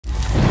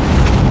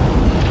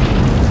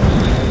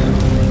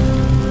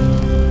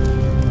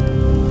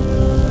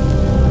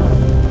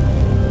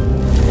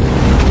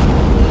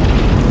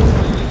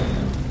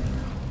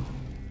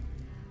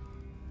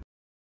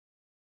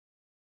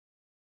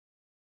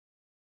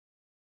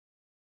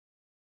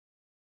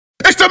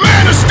the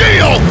man of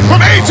steel from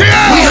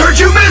ATL. We heard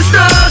you missed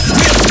us.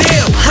 Real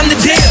deal, I'm the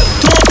deal.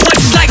 Throwing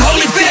punches like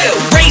Holyfield.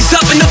 Raise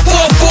up in the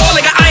 4-4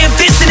 like an iron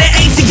fist in the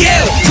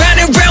ATL. Round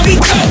and round we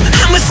go.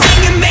 I'm a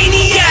singing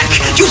maniac.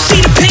 You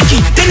see the pinky,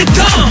 then the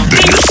thumb,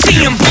 then you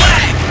see him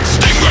black.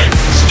 Stingray,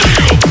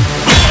 steel,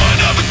 one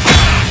of a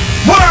kind.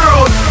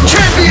 World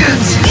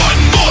champions.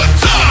 One more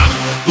time,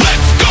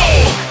 let's go.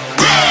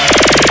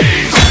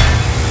 Raise.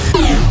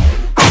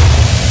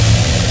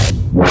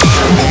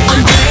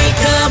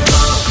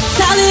 Unbreakable,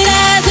 solid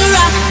as a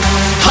rock,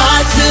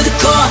 hard to the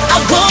core. I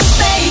won't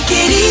make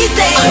it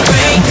easy.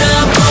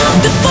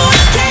 Unbreakable, the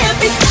force can't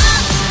be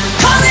stopped.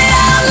 Call it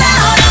out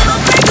loud. I'm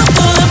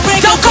unbreakable,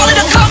 unbreakable. Don't call it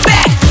a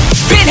comeback.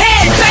 Been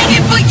head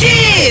banging for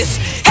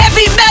years.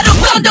 Heavy metal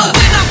thunder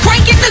when I'm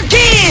breaking the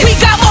gears. We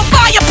got more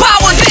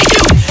firepower than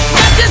you.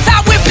 That's just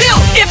how we're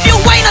built. If you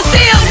ain't a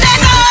steel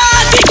nigga,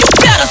 then you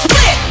better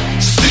split.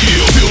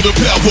 Steel, feel the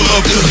power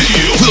of the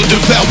steel. We'll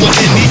devour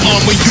any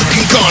armor you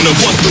can garner.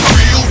 Want the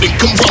real, then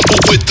come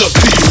rumble with the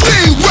peel.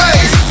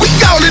 Stingrays, we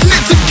all in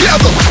it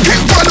together.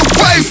 Can't run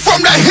away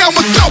from that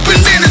helmet thumping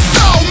in it's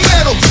all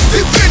metal.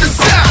 Deep in the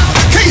sound,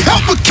 can't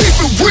help but keep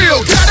it real.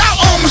 Got our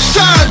armor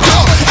shine,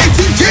 dog.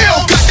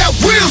 ATL got that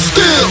real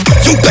steel.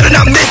 You better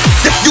not miss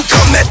if you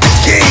come at the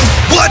king.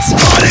 What's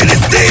harder than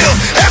steel?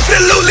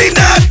 Absolutely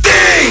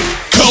nothing.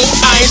 Cold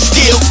iron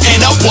steel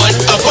and a one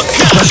of a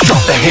kind. Let's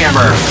drop the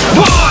hammer.